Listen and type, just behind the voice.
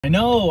I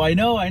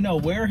know.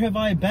 Where have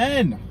I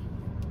been?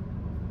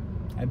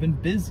 I've been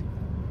busy.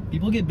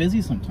 People get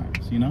busy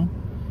sometimes, you know?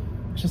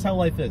 It's just how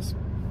life is.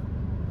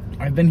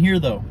 I've been here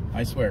though,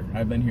 I swear,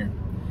 I've been here.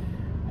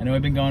 I know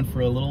I've been gone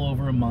for a little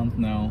over a month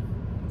now.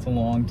 It's a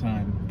long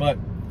time, but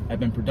I've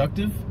been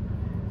productive.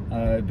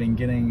 I've been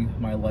getting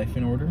my life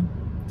in order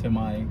to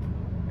my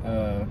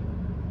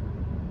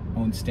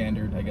own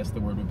standard, I guess the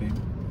word would be,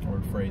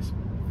 or phrase.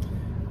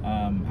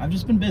 I've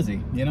just been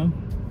busy, you know?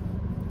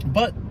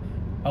 But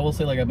I will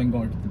say, like, I've been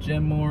going to the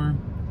gym more,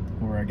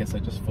 or I guess I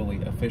just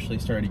officially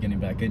started getting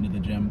back into the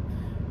gym.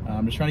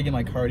 I'm just trying to get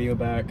my cardio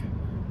back.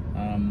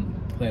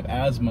 I have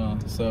asthma,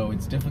 so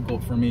it's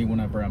difficult for me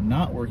whenever I'm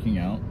not working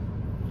out,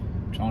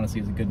 which honestly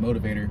is a good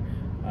motivator,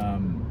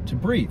 to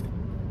breathe.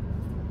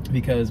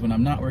 Because when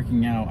I'm not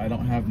working out, I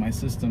don't have my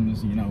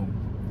systems, you know,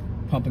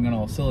 pumping on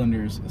all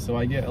cylinders, so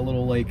I get a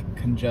little, like,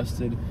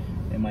 congested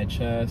in my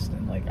chest,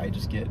 and, like, I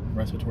just get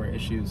respiratory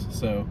issues.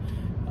 So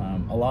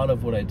a lot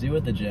of what I do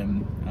at the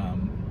gym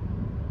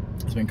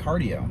has been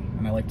cardio,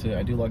 and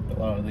I do like a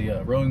lot of the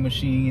rowing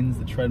machines,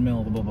 the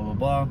treadmill, the blah blah blah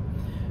blah.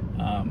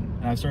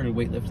 And I started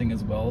weightlifting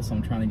as well, so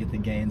I'm trying to get the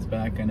gains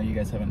back. I know you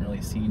guys haven't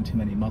really seen too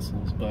many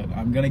muscles, but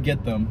I'm gonna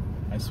get them,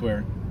 I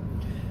swear.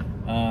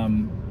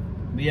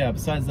 But yeah,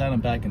 besides that,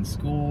 I'm back in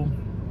school.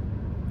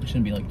 It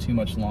shouldn't be like too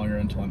much longer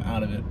until I'm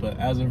out of it, but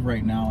as of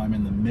right now, I'm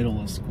in the middle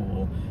of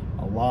school.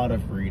 A lot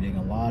of reading,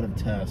 a lot of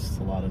tests,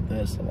 a lot of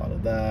this, a lot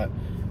of that.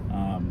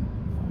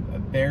 A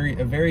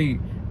very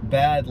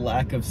bad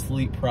lack of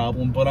sleep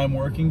problem, but I'm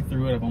working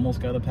through it. I've almost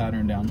got a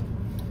pattern down.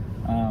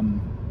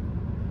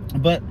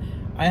 But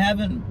I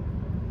haven't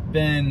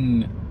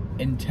been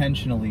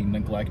intentionally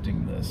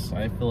neglecting this.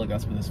 I feel like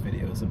that's what this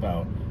video is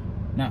about.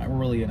 Not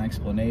really an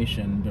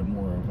explanation, but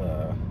more of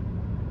a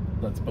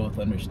let's both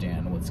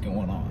understand what's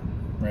going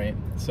on, right?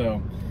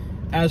 So,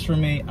 as for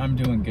me, I'm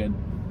doing good.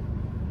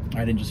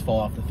 I didn't just fall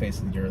off the face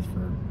of the earth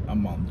for a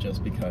month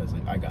just because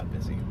I got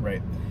busy,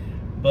 right?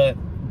 But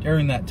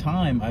during that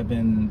time, I've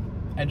been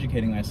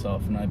educating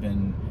myself, and I've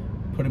been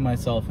putting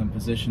myself in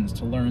positions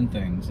to learn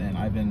things, and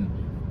I've been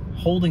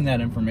holding that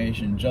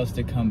information just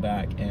to come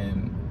back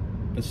and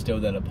bestow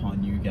that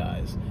upon you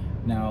guys.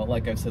 Now,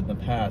 like I've said in the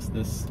past,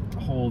 this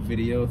whole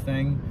video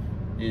thing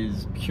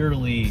is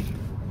purely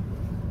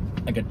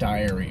like a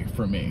diary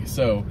for me.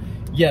 So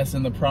yes,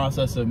 in the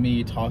process of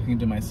me talking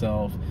to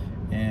myself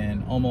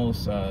and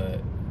almost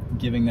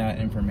giving that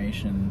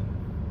information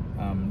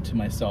to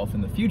myself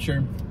in the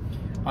future,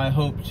 I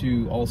hope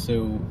to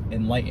also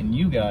enlighten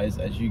you guys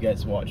as you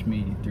guys watch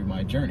me through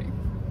my journey.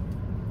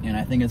 And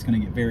I think it's going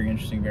to get very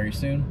interesting very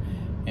soon,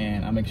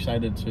 and I'm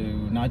excited to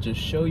not just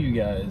show you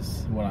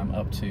guys what I'm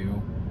up to,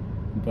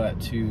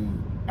 but to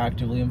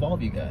actively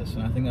involve you guys.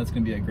 And I think that's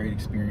going to be a great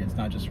experience,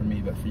 not just for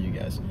me, but for you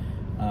guys.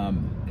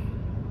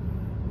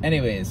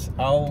 Anyways,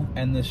 I'll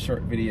end this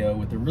short video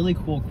with a really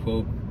cool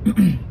quote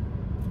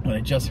that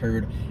I just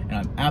heard, and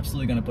I'm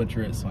absolutely going to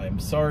butcher it, so I'm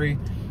sorry.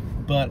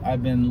 But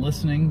I've been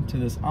listening to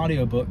this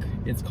audiobook.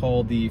 It's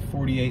called The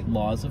 48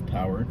 Laws of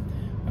Power.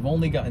 I've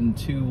only gotten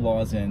 2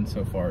 laws in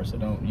so far, so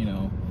don't, you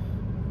know,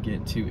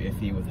 get too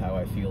iffy with how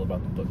I feel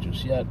about the book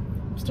just yet.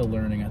 I'm still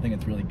learning. I think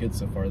it's really good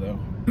so far, though.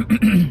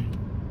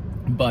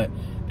 But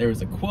there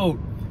was a quote,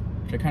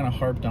 which I kind of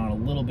harped on a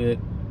little bit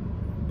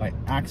by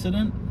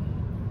accident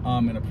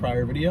in a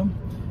prior video,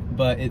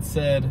 but it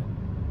said,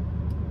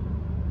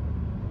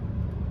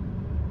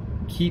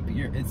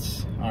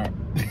 all right,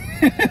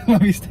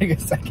 let me take a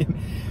second.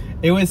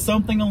 It was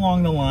something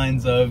along the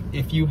lines of,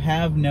 if you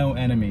have no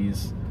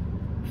enemies,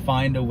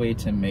 find a way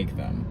to make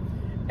them.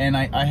 And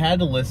I had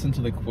to listen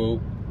to the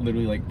quote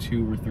literally like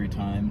 2 or 3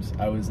 times.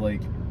 I was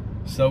like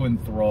so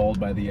enthralled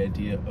by the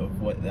idea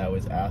of what that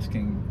was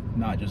asking,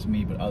 not just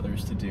me, but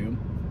others to do,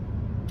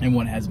 and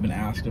what has been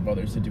asked of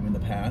others to do in the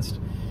past.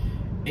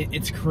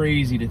 It's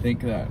crazy to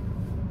think that,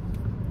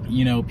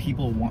 you know,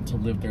 people want to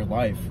live their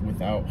life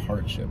without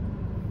hardship.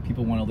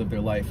 People want to live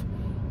their life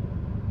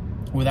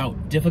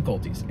without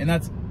difficulties, and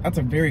that's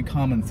a very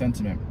common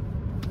sentiment.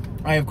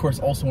 I, of course,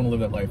 also want to live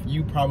that life.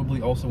 You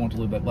probably also want to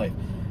live that life,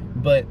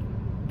 but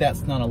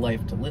that's not a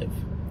life to live.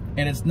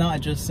 And it's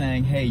not just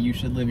saying, hey, you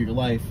should live your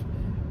life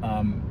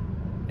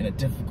in a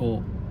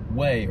difficult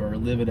way, or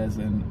live it as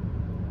in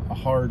a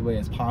hard way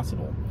as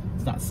possible.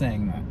 It's not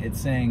saying that. It's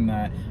saying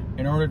that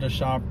in order to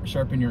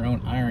sharpen your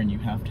own iron, you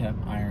have to have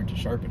iron to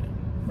sharpen it,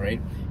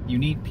 right? You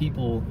need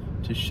people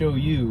to show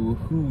you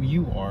who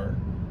you are,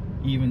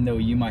 even though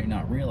you might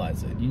not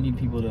realize it. You need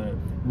people to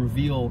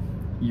reveal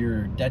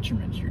your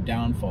detriments, your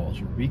downfalls,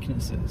 your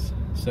weaknesses,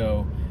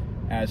 so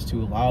as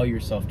to allow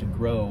yourself to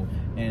grow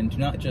and to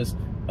not just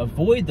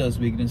avoid those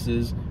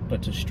weaknesses,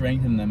 but to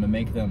strengthen them and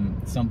make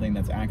them something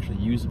that's actually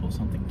usable,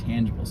 something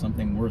tangible,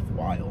 something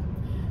worthwhile.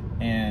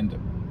 And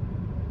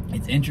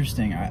it's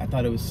interesting. I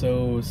thought it was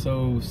so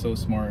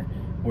smart,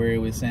 where it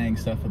was saying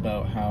stuff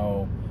about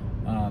how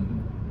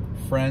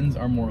friends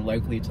are more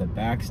likely to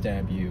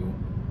backstab you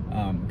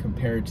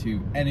compared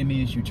to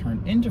enemies you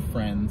turn into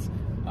friends,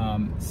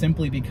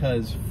 simply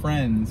because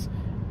friends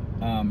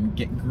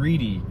get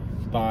greedy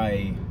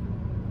by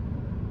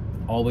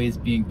always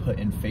being put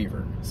in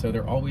favor. So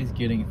they're always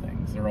getting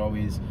things. They're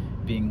always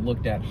being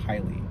looked at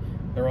highly.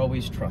 They're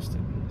always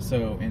trusted.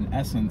 So in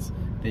essence,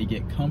 they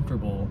get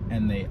comfortable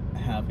and they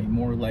have a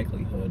more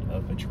likelihood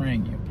of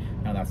betraying you.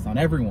 Now that's not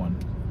everyone.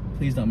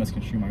 Please don't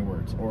misconstrue my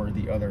words or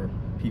the other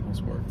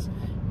people's words.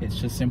 It's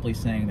just simply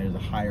saying there's a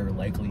higher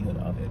likelihood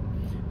of it.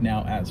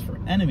 Now as for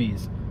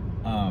enemies,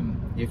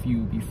 if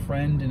you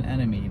befriend an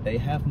enemy, they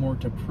have more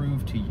to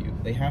prove to you.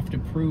 They have to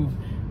prove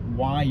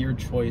why your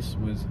choice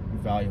was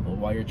valuable,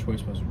 why your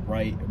choice was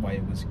right, why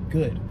it was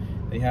good.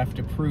 They have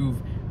to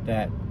prove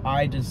that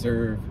I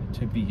deserve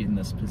to be in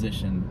this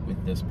position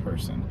with this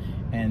person.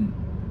 And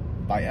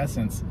by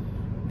essence,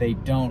 they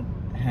don't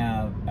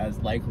have as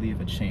likely of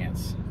a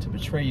chance to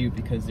betray you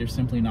because they're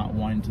simply not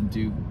wanting to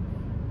do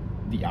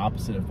the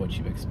opposite of what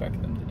you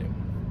expect them to do.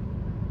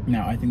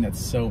 Now, I think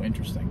that's so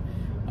interesting.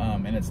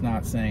 And it's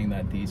not saying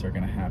that these are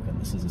going to happen.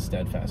 This is a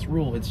steadfast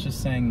rule. It's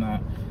just saying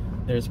that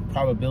there's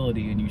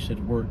probability and you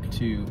should work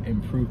to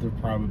improve the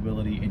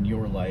probability in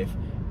your life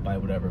by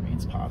whatever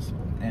means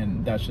possible.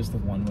 And that's just the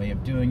one way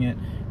of doing it,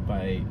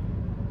 by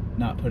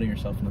not putting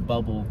yourself in a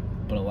bubble,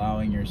 but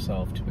allowing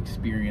yourself to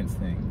experience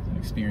things and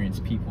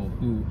experience people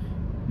who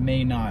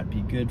may not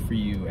be good for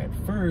you at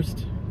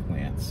first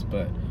glance,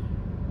 but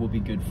will be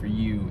good for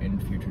you in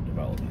future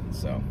development.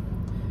 So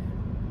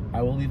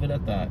I will leave it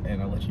at that,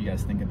 and I'll let you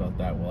guys think about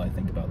that while I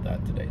think about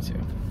that today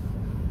too.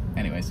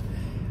 Anyways,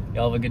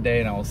 y'all have a good day,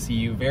 and I will see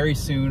you very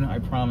soon, I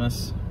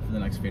promise, for the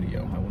next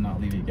video. I will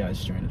not leave you guys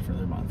stranded for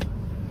another month.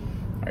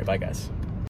 All right, bye guys.